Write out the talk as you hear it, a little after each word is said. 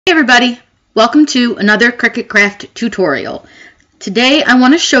Hey everybody, welcome to another Cricut Craft tutorial. Today I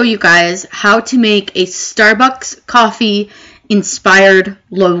want to show you guys how to make a Starbucks coffee inspired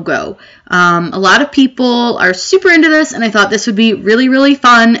logo. A lot of people are super into this and I thought this would be really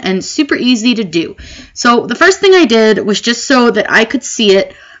fun and super easy to do. So the first thing I did was, just so that I could see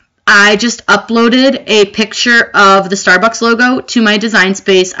it, I just uploaded a picture of the Starbucks logo to my design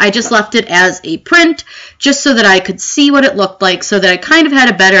space. I just left it as a print just so that I could see what it looked like, so that I kind of had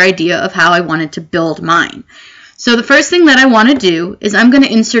a better idea of how I wanted to build mine. So the first thing that I want to do is I'm going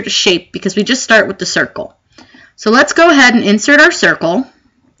to insert a shape, because we just start with the circle. So let's go ahead and insert our circle,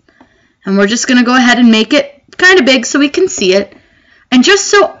 and we're just going to go ahead and make it kind of big so we can see it. And just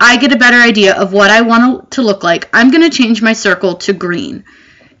so I get a better idea of what I want it to look like, I'm going to change my circle to green.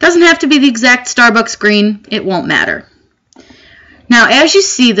 Doesn't have to be the exact Starbucks green, it won't matter. Now as you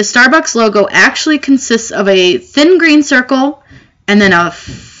see, the Starbucks logo actually consists of a thin green circle and then a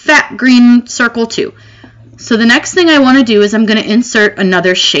fat green circle too. So the next thing I want to do is I'm going to insert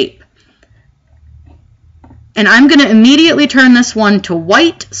another shape. And I'm going to immediately turn this one to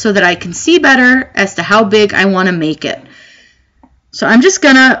white so that I can see better as to how big I want to make it. So I'm just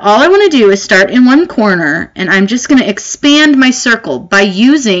gonna, all I want to do is start in one corner, and I'm just gonna expand my circle by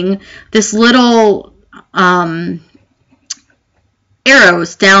using this little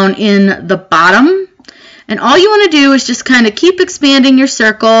arrows down in the bottom. And all you want to do is just kind of keep expanding your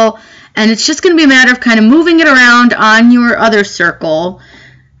circle, and it's just going to be a matter of kind of moving it around on your other circle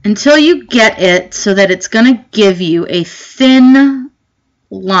until you get it so that it's going to give you a thin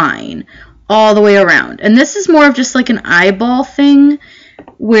line all the way around. And this is more of just like an eyeball thing,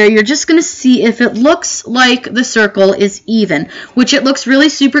 where you're just going to see if it looks like the circle is even, which it looks really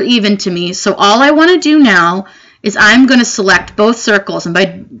super even to me. So all I want to do now is I'm going to select both circles, and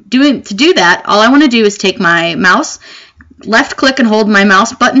to do that, all I want to do is take my mouse, left click and hold my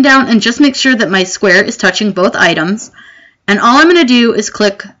mouse button down, and just make sure that my square is touching both items. And all I'm going to do is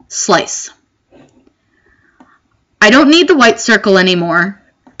click slice. I don't need the white circle anymore,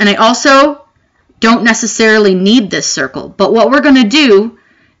 and I also don't necessarily need this circle, but what we're going to do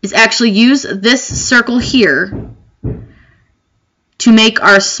is actually use this circle here to make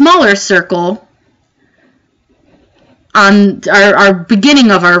our smaller circle on our beginning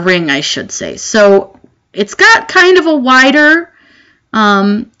of our ring, I should say. So it's got kind of a wider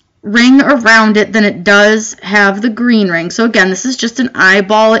ring around it than it does have the green ring. So again, this is just an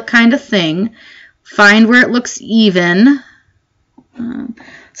eyeball it kind of thing. Find where it looks even.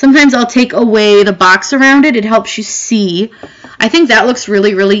 Sometimes I'll take away the box around it. It helps you see. I think that looks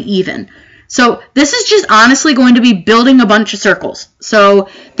really even. So this is just honestly going to be building a bunch of circles. So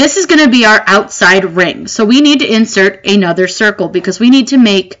this is going to be our outside ring. So we need to insert another circle because we need to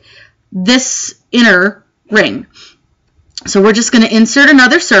make this inner ring. So we're just going to insert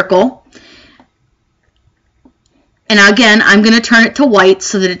another circle. And again, I'm going to turn it to white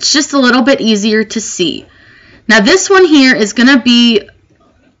so that it's just a little bit easier to see. Now this one here is going to be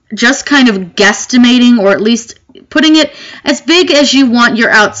just kind of guesstimating, or at least putting it as big as you want your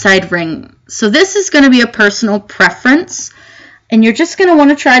outside ring. So this is going to be a personal preference, and you're just going to want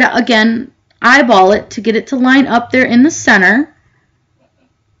to try to, again, eyeball it to get it to line up there in the center.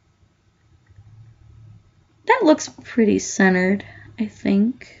 That looks pretty centered, I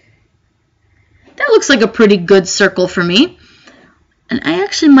think. That looks like a pretty good circle for me. And I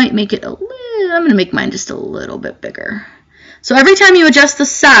actually might make it a little, I'm going to make mine just a little bit bigger. So every time you adjust the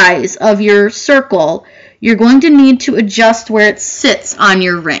size of your circle, you're going to need to adjust where it sits on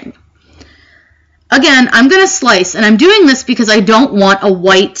your ring. Again, I'm going to slice, and I'm doing this because I don't want a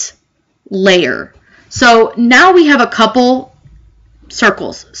white layer. So now we have a couple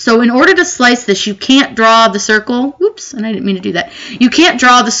circles. So in order to slice this, you can't draw the circle. Oops, and I didn't mean to do that. You can't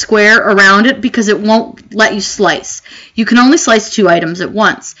draw the square around it because it won't let you slice. You can only slice two items at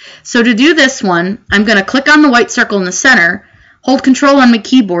once. So to do this one, I'm going to click on the white circle in the center, hold Control on my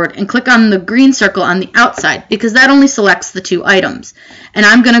keyboard, and click on the green circle on the outside, because that only selects the two items. And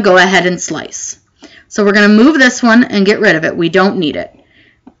I'm going to go ahead and slice. So we're going to move this one and get rid of it. We don't need it.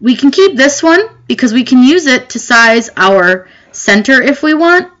 We can keep this one because we can use it to size our center if we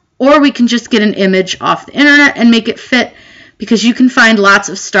want, or we can just get an image off the internet and make it fit, because you can find lots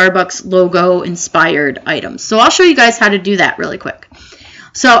of Starbucks logo inspired items. So I'll show you guys how to do that really quick.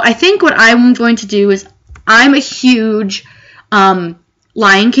 So I think what I'm going to do is, I'm a huge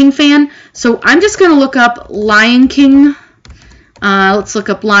Lion King fan, so I'm just going to look up Lion King. Let's look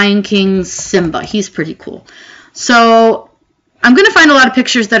up Lion King Simba. He's pretty cool. So I'm going to find a lot of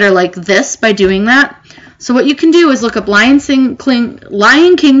pictures that are like this by doing that. So what you can do is look up Lion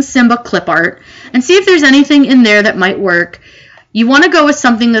King Simba clip art and see if there's anything in there that might work. You want to go with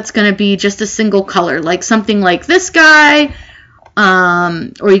something that's going to be just a single color, like something like this guy,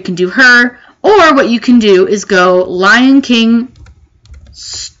 or you can do her, or what you can do is go Lion King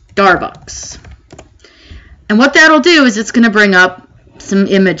Starbucks. And what that'll do is it's going to bring up some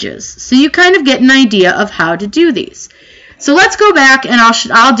images. So you kind of get an idea of how to do these. So let's go back and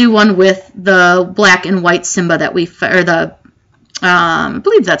I'll do one with the black and white Simba that we, or the, I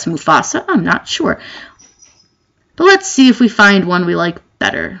believe that's Mufasa, I'm not sure. But let's see if we find one we like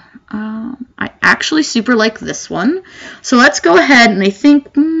better. I actually super like this one. So let's go ahead and I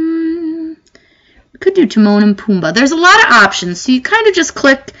think, we could do Timon and Pumbaa. There's a lot of options, so you kind of just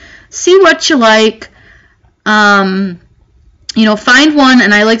click, see what you like. You know, find one,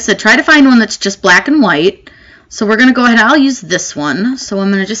 and like I said, try to find one that's just black and white. So we're going to go ahead, I'll use this one. So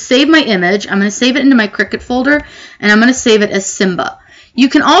I'm going to just save my image. I'm going to save it into my Cricut folder, and I'm going to save it as Simba. You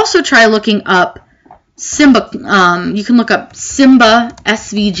can also try looking up Simba, you can look up Simba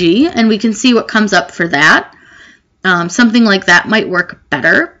SVG, and we can see what comes up for that. Something like that might work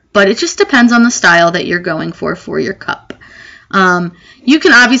better, but it just depends on the style that you're going for your cup. You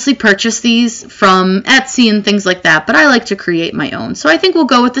can obviously purchase these from Etsy and things like that, but I like to create my own. So I think we'll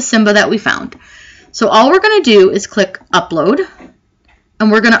go with the Simba that we found. So all we're going to do is click Upload,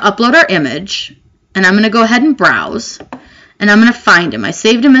 and we're going to upload our image, and I'm going to go ahead and browse, and I'm going to find him. I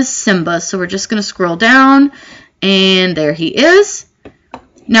saved him as Simba, so we're just going to scroll down, and there he is.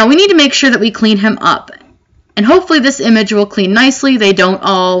 Now we need to make sure that we clean him up, and hopefully this image will clean nicely. They don't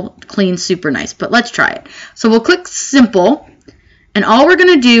all clean super nice, but let's try it. So we'll click Simple, and all we're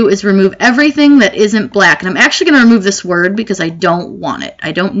going to do is remove everything that isn't black. And I'm actually going to remove this word because I don't want it.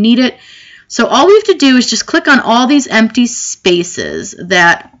 I don't need it. So all we have to do is just click on all these empty spaces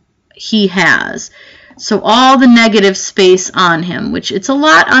that he has. So all the negative space on him, which it's a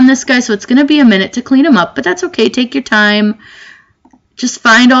lot on this guy, so it's going to be a minute to clean him up, but that's okay. Take your time. Just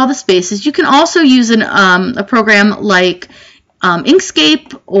find all the spaces. You can also use a program like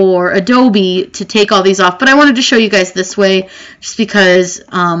Inkscape or Adobe to take all these off, but I wanted to show you guys this way just because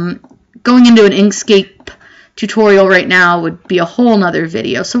going into an Inkscape tutorial right now would be a whole nother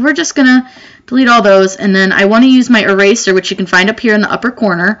video. So we're just gonna delete all those, and then I want to use my eraser, which you can find up here in the upper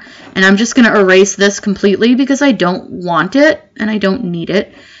corner, and I'm just gonna erase this completely because I don't want it and I don't need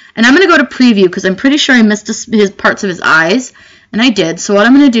it. And I'm gonna go to preview because I'm pretty sure I missed his parts of his eyes, and I did. So what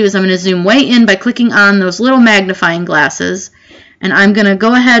I'm gonna do is I'm gonna zoom way in by clicking on those little magnifying glasses. And I'm going to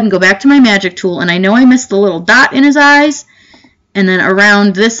go ahead and go back to my magic tool, and I know I missed the little dot in his eyes, and then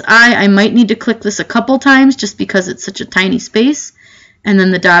around this eye I might need to click this a couple times just because it's such a tiny space, and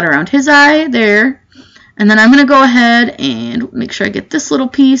then the dot around his eye there, and then I'm going to go ahead and make sure I get this little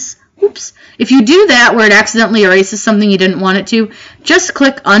piece. Oops. If you do that where it accidentally erases something you didn't want it to, just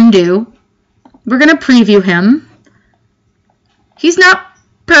click undo. We're going to preview him. He's not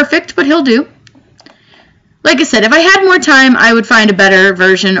perfect, but he'll do. Like I said, if I had more time, I would find a better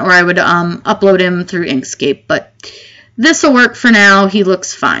version, or I would upload him through Inkscape. But this will work for now. He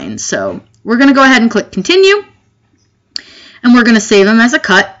looks fine. So we're going to go ahead and click Continue. And we're going to save him as a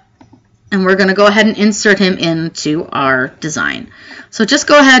cut. And we're going to go ahead and insert him into our design. So just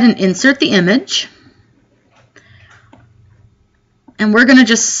go ahead and insert the image. And we're going to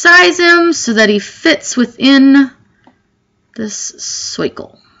just size him so that he fits within this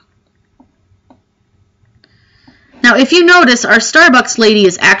circle. Now, if you notice, our Starbucks lady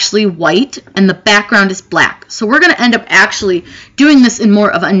is actually white and the background is black. So we're going to end up actually doing this in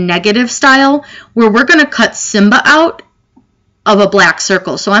more of a negative style where we're going to cut Simba out of a black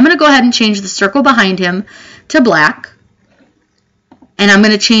circle. So I'm going to go ahead and change the circle behind him to black. And I'm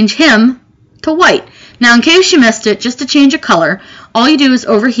going to change him to white. Now, in case you missed it, just to change a color, all you do is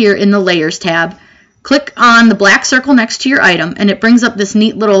over here in the Layers tab, click on the black circle next to your item, and it brings up this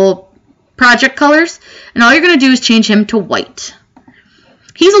neat little project colors, and all you're going to do is change him to white.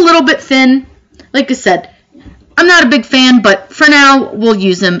 He's a little bit thin. Like I said, I'm not a big fan, but for now we'll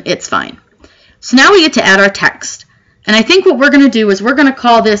use him. It's fine. So now we get to add our text, and I think what we're going to do is we're going to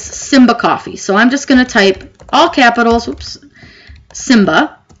call this Simba Coffee. So I'm just going to type all capitals, oops,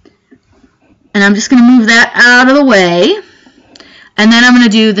 Simba, and I'm just going to move that out of the way, and then I'm going to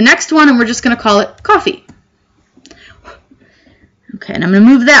do the next one, and we're just going to call it Coffee. Okay, and I'm going to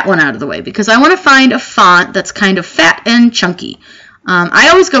move that one out of the way because I want to find a font that's kind of fat and chunky. I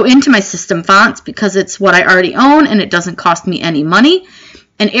always go into my system fonts because it's what I already own and it doesn't cost me any money.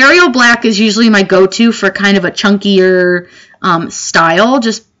 And Arial Black is usually my go-to for kind of a chunkier style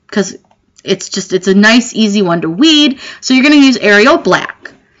just because it's a nice, easy one to weed. So you're going to use Arial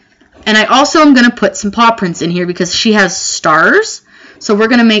Black. And I also am going to put some paw prints in here because she has stars. So we're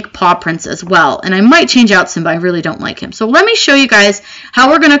going to make paw prints as well. And I might change out Simba. I really don't like him. So let me show you guys how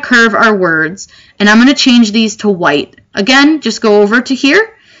we're going to curve our words. And I'm going to change these to white. Again, just go over to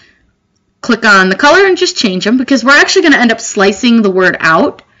here, click on the color, and just change them because we're actually going to end up slicing the word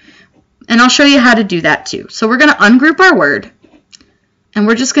out. And I'll show you how to do that too. So we're going to ungroup our word. And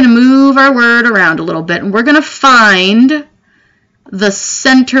we're just going to move our word around a little bit. And we're going to find the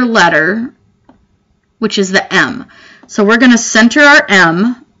center letter, which is the M. So we're going to center our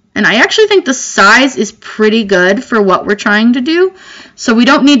M, and I actually think the size is pretty good for what we're trying to do. So we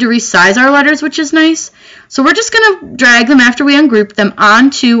don't need to resize our letters, which is nice. So we're just going to drag them after we ungroup them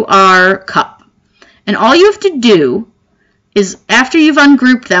onto our cup. And all you have to do is after you've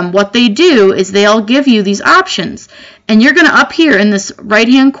ungrouped them, what they do is they'll give you these options. And you're going to, up here in this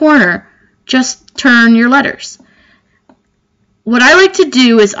right-hand corner, just turn your letters. What I like to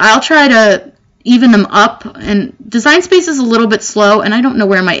do is I'll try to even them up, and Design Space is a little bit slow, and I don't know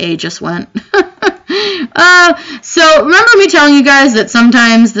where my A just went. So remember me telling you guys that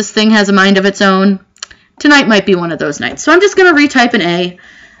sometimes this thing has a mind of its own? Tonight might be one of those nights. So I'm just going to retype an A,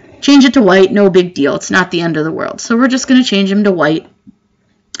 change it to white, no big deal. It's not the end of the world. So we're just going to change him to white,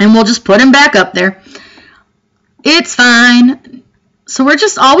 and we'll just put him back up there. It's fine. So we're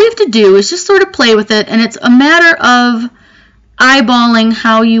just, all we have to do is just sort of play with it, and it's a matter of eyeballing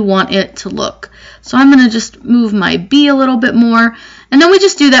how you want it to look. So I'm going to just move my B a little bit more, and then we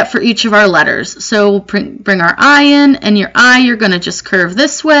just do that for each of our letters. So we'll bring our I in, and your I you're going to just curve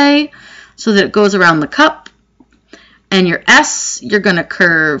this way so that it goes around the cup. And your S you're going to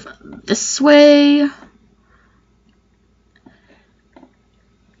curve this way.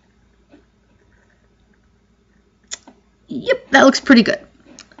 Yep, that looks pretty good.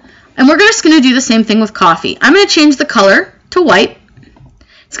 And we're just going to do the same thing with coffee. I'm going to change the color to white.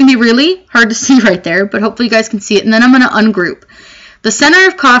 It's going to be really hard to see right there, but hopefully you guys can see it. And then I'm going to ungroup. The center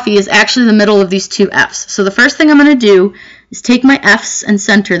of coffee is actually the middle of these two F's. So the first thing I'm going to do is take my F's and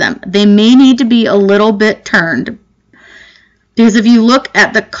center them. They may need to be a little bit turned, because if you look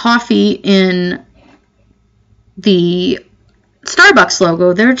at the coffee in the Starbucks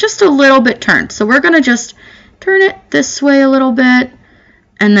logo, they're just a little bit turned. So we're going to just turn it this way a little bit.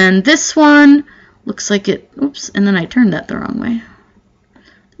 And then this one looks like it, oops, and then I turned that the wrong way.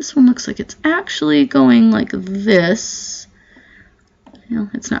 This one looks like it's actually going like this. You know,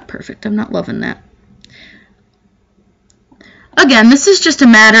 it's not perfect. I'm not loving that. Again, this is just a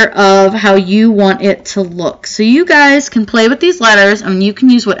matter of how you want it to look. So you guys can play with these letters, and you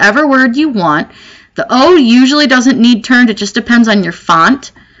can use whatever word you want. The O usually doesn't need turned. It just depends on your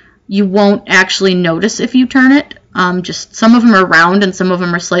font. You won't actually notice if you turn it. Just some of them are round and some of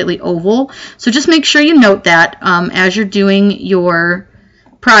them are slightly oval. So just make sure you note that as you're doing your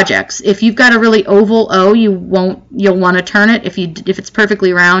projects. If you've got a really oval O, you'll want to turn it. If it's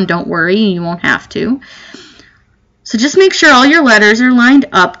perfectly round, don't worry, you won't have to. So just make sure all your letters are lined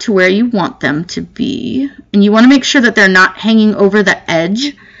up to where you want them to be. And you want to make sure that they're not hanging over the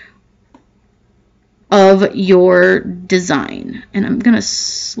edge of your design. And I'm going to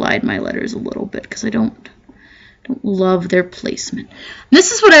slide my letters a little bit because I don't love their placement. And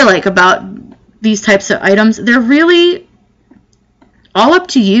this is what I like about these types of items. They're really all up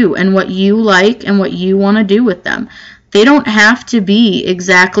to you and what you like and what you want to do with them. They don't have to be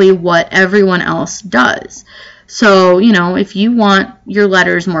exactly what everyone else does. So, you know, if you want your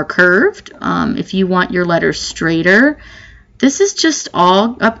letters more curved, if you want your letters straighter, this is just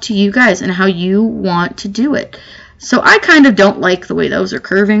all up to you guys and how you want to do it. So I kind of don't like the way those are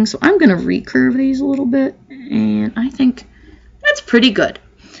curving, so I'm going to recurve these a little bit, and I think that's pretty good.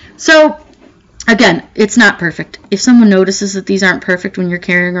 So again, it's not perfect. If someone notices that these aren't perfect when you're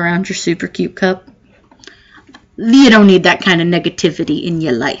carrying around your super cute cup, you don't need that kind of negativity in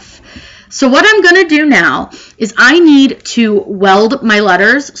your life. So what I'm going to do now is I need to weld my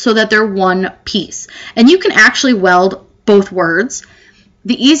letters so that they're one piece. And you can actually weld both words.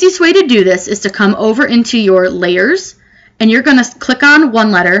 The easiest way to do this is to come over into your layers, and you're going to click on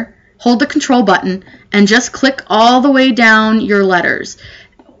one letter, hold the control button, and just click all the way down your letters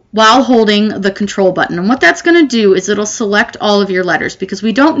while holding the control button. And what that's going to do is it'll select all of your letters, because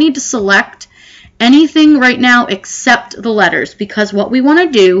we don't need to select anything right now except the letters, because what we want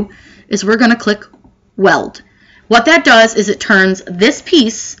to do is we're going to click weld. What that does is it turns this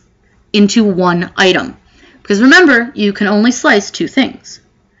piece into one item. Because remember, you can only slice two things.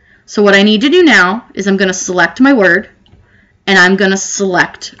 So what I need to do now is I'm going to select my word, and I'm going to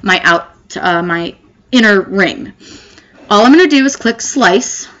select my my inner ring. All I'm going to do is click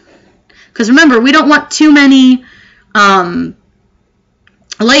slice, because remember, we don't want too many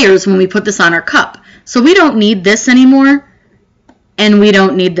layers when we put this on our cup. So we don't need this anymore. and we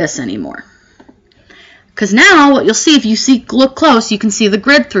don't need this anymore. Because now what you'll see, if you look close, you can see the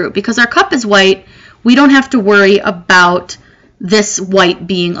grid through. Because our cup is white, we don't have to worry about this white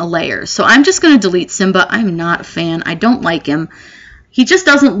being a layer. So I'm just going to delete Simba. I'm not a fan. I don't like him. He just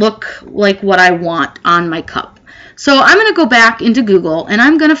doesn't look like what I want on my cup. So I'm going to go back into Google and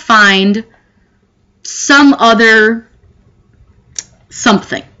I'm going to find some other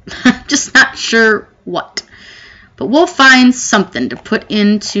something. I'm just not sure what. But we'll find something to put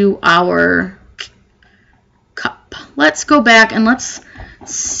into our cup. Let's go back and let's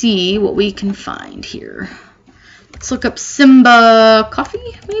see what we can find here. Let's look up Simba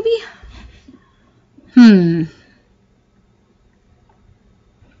coffee, maybe?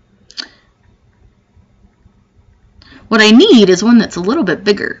 What I need is one that's a little bit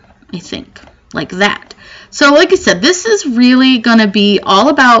bigger, I think, like that. So like I said, this is really going to be all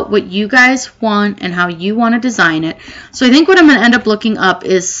about what you guys want and how you want to design it. So I think what I'm going to end up looking up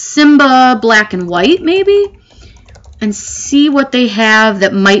is Simba black and white, maybe, and see what they have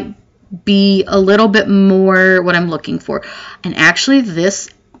that might be a little bit more what I'm looking for. And actually this,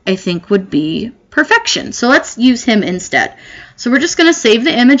 I think, would be perfection. So let's use him instead. So we're just going to save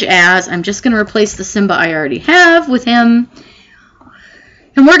the image as. I'm just going to replace the Simba I already have with him.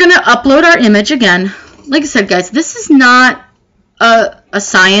 And we're going to upload our image again. Like I said, guys, this is not a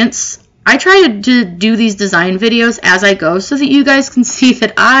science. I try to do these design videos as I go so that you guys can see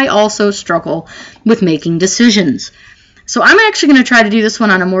that I also struggle with making decisions. So I'm actually going to try to do this one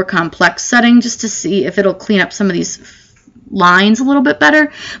on a more complex setting just to see if it'll clean up some of these lines a little bit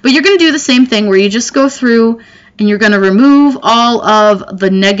better. But you're going to do the same thing where you just go through and you're going to remove all of the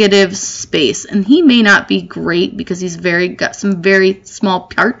negative space. And he may not be great because he's got some very small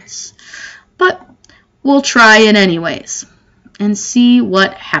parts, but we'll try it anyways and see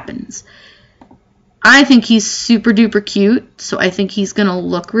what happens. I think he's super duper cute, so I think he's going to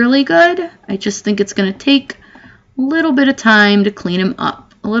look really good. I just think it's going to take a little bit of time to clean him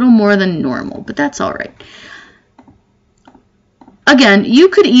up, a little more than normal, but that's all right. Again, you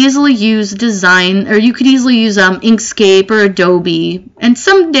could easily use Inkscape or Adobe, and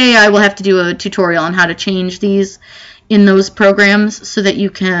someday I will have to do a tutorial on how to change these in those programs so that you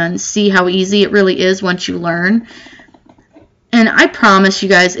can see how easy it really is once you learn. And I promise you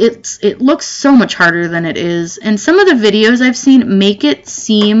guys, it looks so much harder than it is. And some of the videos I've seen make it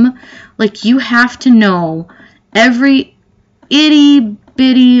seem like you have to know every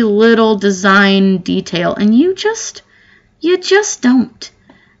itty-bitty little design detail, and you just don't.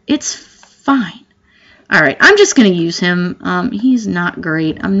 It's fine. All right, I'm just going to use him. He's not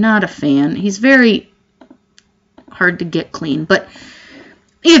great. I'm not a fan. He's very hard to get clean, but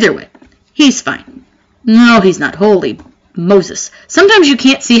either way, he's fine. No, he's not. Holy Moses. Sometimes you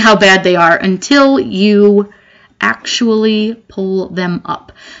can't see how bad they are until you actually pull them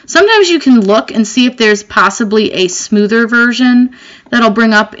up. Sometimes you can look and see if there's possibly a smoother version that'll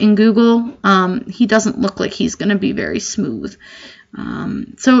bring up in Google. He doesn't look like he's going to be very smooth.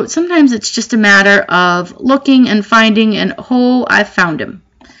 So sometimes it's just a matter of looking and finding, and oh, I found him.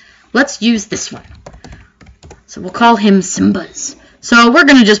 Let's use this one. So we'll call him Simba's. So we're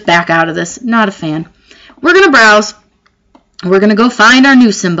going to just back out of this. Not a fan. We're going to browse. We're going to go find our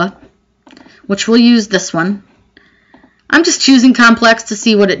new Simba, which we'll use this one. I'm just choosing complex to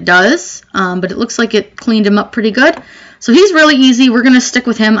see what it does, but it looks like it cleaned him up pretty good. So he's really easy. We're going to stick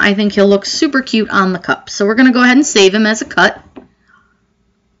with him. I think he'll look super cute on the cup. So we're going to go ahead and save him as a cut.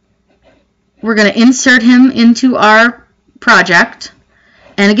 We're going to insert him into our project.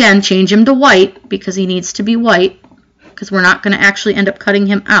 And again, change him to white because he needs to be white, because we're not going to actually end up cutting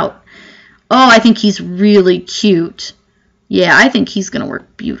him out. Oh, I think he's really cute. Yeah, I think he's going to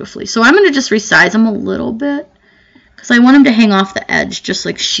work beautifully. So I'm going to just resize him a little bit because I want him to hang off the edge just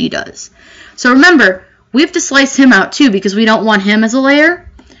like she does. So remember, we have to slice him out too because we don't want him as a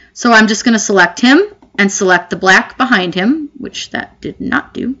layer. So I'm just going to select him and select the black behind him, which that did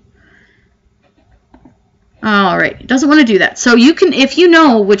not do. All right, it doesn't want to do that. So you can, if you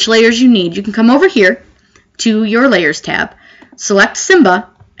know which layers you need, you can come over here to your layers tab, select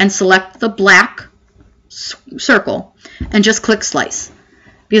Simba, and select the black circle, and just click slice.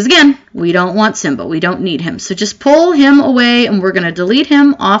 Because again, we don't want Simba, we don't need him. So just pull him away, and we're going to delete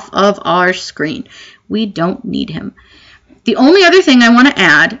him off of our screen. We don't need him. The only other thing I want to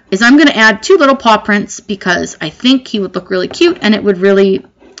add is I'm going to add 2 little paw prints because I think he would look really cute and it would really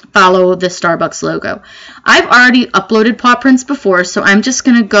follow the Starbucks logo. I've already uploaded paw prints before, so I'm just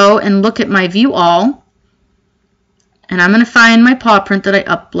going to go and look at my view all, and I'm going to find my paw print that I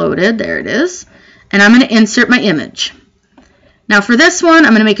uploaded. There it is. And I'm going to insert my image. Now for this one,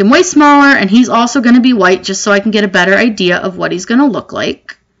 I'm going to make him way smaller, and he's also going to be white just so I can get a better idea of what he's going to look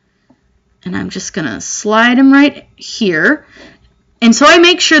like. And I'm just going to slide him right here. And so I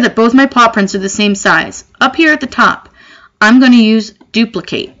make sure that both my paw prints are the same size. Up here at the top, I'm going to use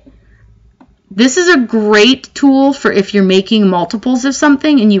duplicate. This is a great tool for if you're making multiples of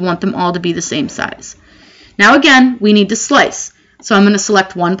something and you want them all to be the same size. Now again, we need to slice. So I'm going to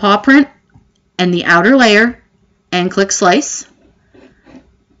select one paw print and the outer layer and click slice.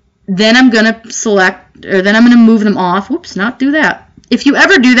 Then I'm going to move them off. Whoops, not do that. If you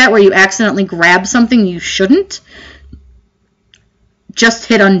ever do that where you accidentally grab something you shouldn't, just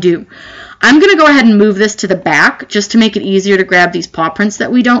hit undo. I'm going to go ahead and move this to the back just to make it easier to grab these paw prints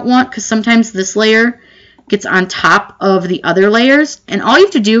that we don't want, because sometimes this layer gets on top of the other layers. And all you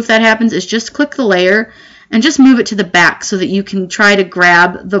have to do if that happens is just click the layer and just move it to the back so that you can try to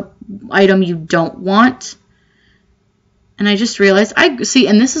grab the item you don't want. And I just realized, and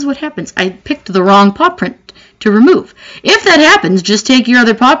this is what happens. I picked the wrong paw print to remove. If that happens, just take your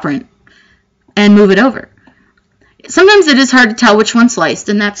other paw print and move it over. Sometimes it is hard to tell which one's sliced,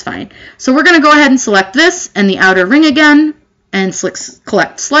 and that's fine. So we're going to go ahead and select this and the outer ring again, and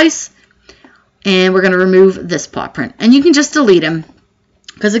select slice, and we're going to remove this paw print. And you can just delete him,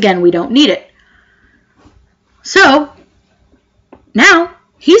 because again, we don't need it. So now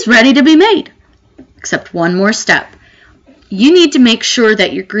he's ready to be made, except one more step. You need to make sure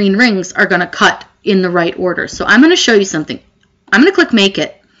that your green rings are going to cut in the right order. So I'm going to show you something. I'm going to click Make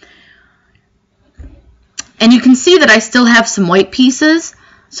It. And you can see that I still have some white pieces,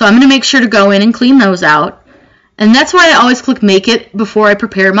 so I'm going to make sure to go in and clean those out. And that's why I always click Make It before I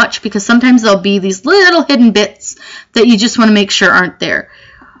prepare much, because sometimes there'll be these little hidden bits that you just want to make sure aren't there.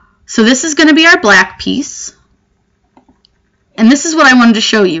 So this is going to be our black piece. And this is what I wanted to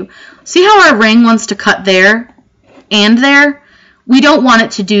show you. See how our ring wants to cut there and there? We don't want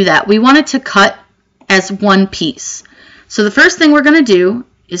it to do that. We want it to cut as one piece. So the first thing we're going to do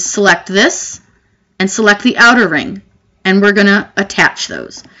is select this and select the outer ring, and we're going to attach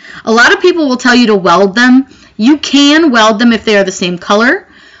those. A lot of people will tell you to weld them. You can weld them if they are the same color,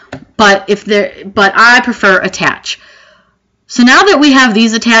 but I prefer attach. So now that we have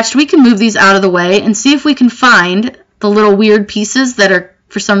these attached, we can move these out of the way and see if we can find the little weird pieces that are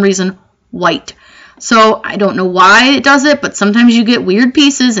for some reason white. So I don't know why it does it, but sometimes you get weird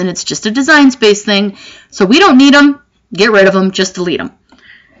pieces and it's just a design space thing. So we don't need them. Get rid of them. Just delete them.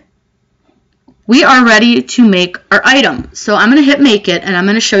 We are ready to make our item. So I'm going to hit Make It, and I'm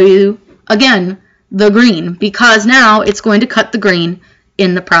going to show you, again, the green, because now it's going to cut the green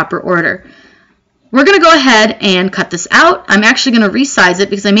in the proper order. We're going to go ahead and cut this out. I'm actually going to resize it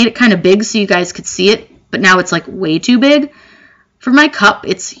because I made it kind of big so you guys could see it, but now it's like way too big. For my cup,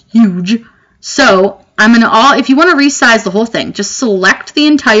 it's huge. So I'm going to, if you want to resize the whole thing, just select the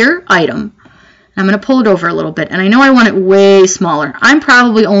entire item. I'm going to pull it over a little bit, and I know I want it way smaller. I'm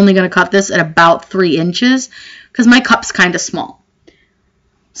probably only going to cut this at about 3 inches because my cup's kind of small.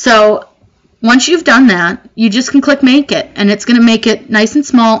 So once you've done that, you just can click Make It, and it's going to make it nice and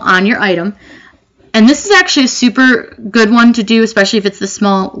small on your item. And this is actually a super good one to do, especially if it's this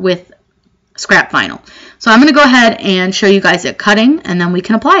small with scrap vinyl. So I'm going to go ahead and show you guys it cutting, and then we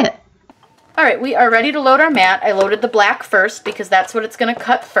can apply it. All right, we are ready to load our mat. I loaded the black first because that's what it's going to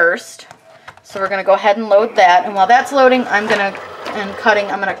cut first. So we're going to go ahead and load that, and while that's loading, I'm going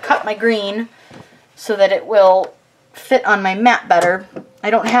to cut my green so that it will fit on my mat better. I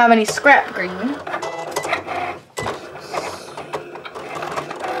don't have any scrap green.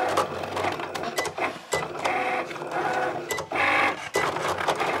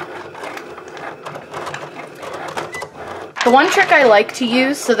 The one trick I like to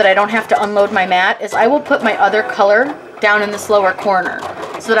use so that I don't have to unload my mat is I will put my other color down in this lower corner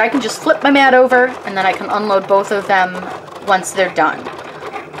so that I can just flip my mat over and then I can unload both of them once they're done.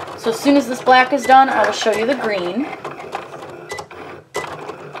 So as soon as this black is done, I will show you the green.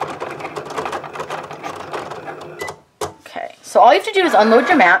 Okay, so all you have to do is unload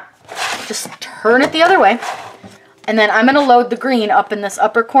your mat, just turn it the other way, and then I'm going to load the green up in this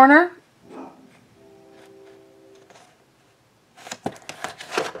upper corner.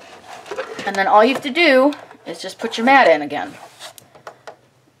 And then all you have to do is just put your mat in again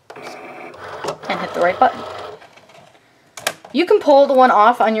and hit the right button. You can pull the one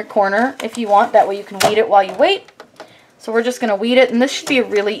off on your corner if you want, that way you can weed it while you wait. So we're just going to weed it, and this should be a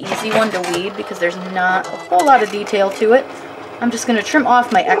really easy one to weed because there's not a whole lot of detail to it. I'm just going to trim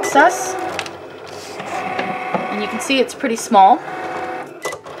off my excess, and you can see it's pretty small.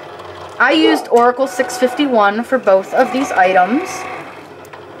 I used Oracle 651 for both of these items.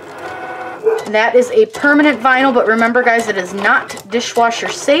 That is a permanent vinyl, but remember guys, it is not dishwasher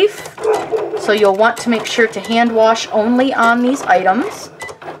safe. So you'll want to make sure to hand wash only on these items.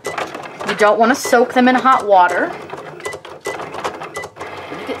 You don't want to soak them in hot water.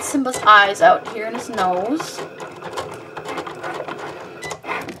 Let me get Simba's eyes out here and his nose.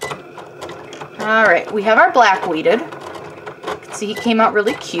 Alright, we have our black weeded. You can see he came out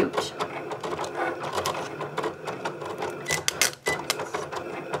really cute.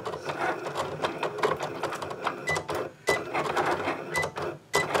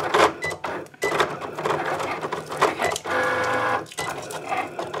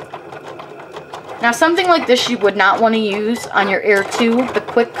 Now something like this you would not want to use on your Air 2, the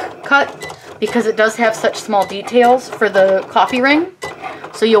quick cut, because it does have such small details for the coffee ring.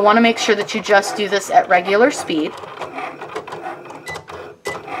 So you'll want to make sure that you just do this at regular speed.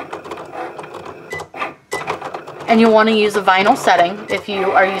 And you'll want to use a vinyl setting if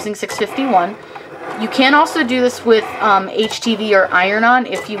you are using 651. You can also do this with HTV or iron-on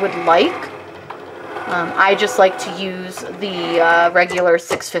if you would like. I just like to use the regular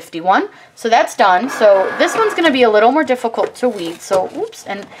 651. So that's done. So this one's going to be a little more difficult to weed. So, oops.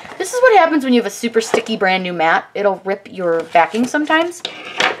 And this is what happens when you have a super sticky brand new mat. It'll rip your backing sometimes.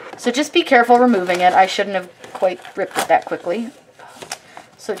 So just be careful removing it. I shouldn't have quite ripped it that quickly.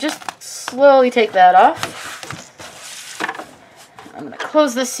 So just slowly take that off. I'm going to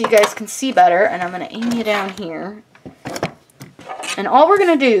close this so you guys can see better. And I'm going to aim you down here. And all we're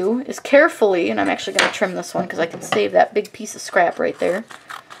going to do is carefully, and I'm actually going to trim this one because I can save that big piece of scrap right there.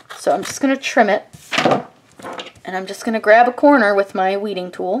 So I'm just going to trim it. And I'm just going to grab a corner with my weeding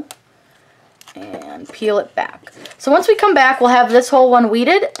tool and peel it back. So once we come back, we'll have this whole one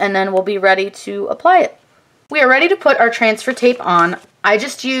weeded, and then we'll be ready to apply it. We are ready to put our transfer tape on. I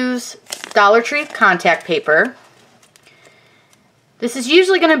just use Dollar Tree contact paper. This is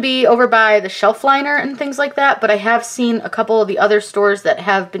usually going to be over by the shelf liner and things like that, but I have seen a couple of the other stores that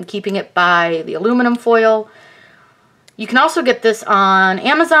have been keeping it by the aluminum foil. You can also get this on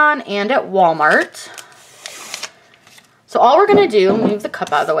Amazon and at Walmart. So all we're going to do, move the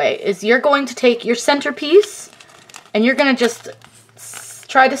cup out of the way, is you're going to take your centerpiece and you're going to just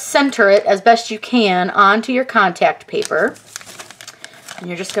try to center it as best you can onto your contact paper. And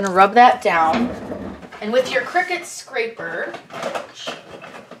you're just going to rub that down. And with your Cricut scraper,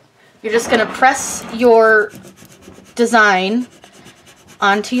 you're just going to press your design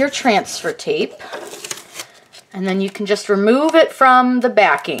onto your transfer tape. And then you can just remove it from the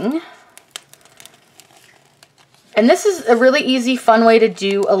backing. And this is a really easy, fun way to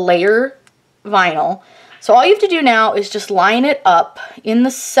do a layer vinyl. So all you have to do now is just line it up in the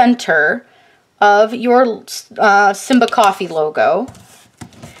center of your Simba Coffee logo.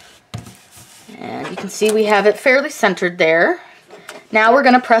 And you can see we have it fairly centered there. Now we're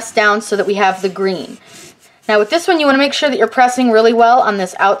going to press down so that we have the green. Now with this one, you want to make sure that you're pressing really well on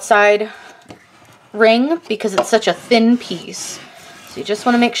this outside ring because it's such a thin piece. So you just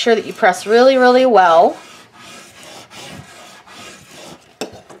want to make sure that you press really, really well.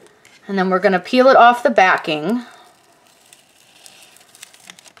 And then we're going to peel it off the backing.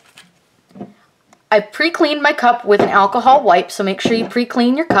 I pre-cleaned my cup with an alcohol wipe, so make sure you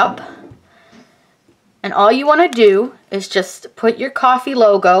pre-clean your cup. And all you want to do is just put your coffee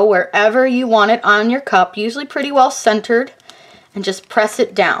logo wherever you want it on your cup, usually pretty well centered, and just press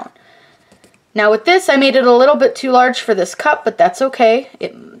it down. Now with this, I made it a little bit too large for this cup, but that's okay.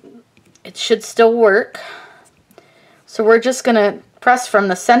 It should still work. So we're just going to press from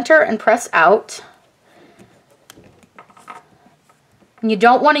the center and press out. And you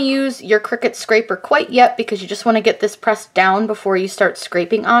don't want to use your Cricut scraper quite yet because you just want to get this pressed down before you start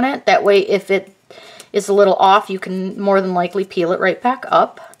scraping on it. That way if it is a little off, you can more than likely peel it right back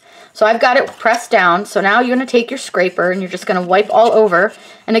up. So I've got it pressed down. So now you're going to take your scraper and you're just going to wipe all over.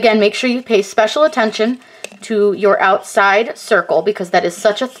 And again, make sure you pay special attention to your outside circle because that is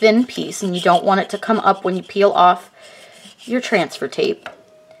such a thin piece and you don't want it to come up when you peel off your transfer tape.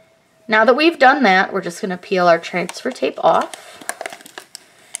 Now that we've done that, we're just going to peel our transfer tape off.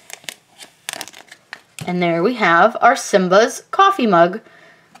 And there we have our Simba's coffee mug,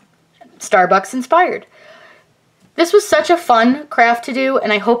 Starbucks inspired. This was such a fun craft to do,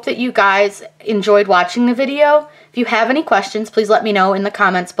 and I hope that you guys enjoyed watching the video. If you have any questions, please let me know in the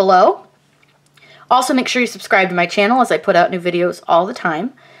comments below. Also, make sure you subscribe to my channel as I put out new videos all the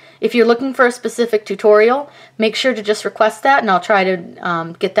time. If you're looking for a specific tutorial, make sure to just request that, and I'll try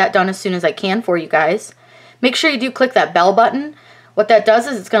to get that done as soon as I can for you guys. Make sure you do click that bell button. What that does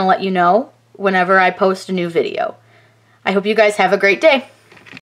is it's going to let you know whenever I post a new video. I hope you guys have a great day.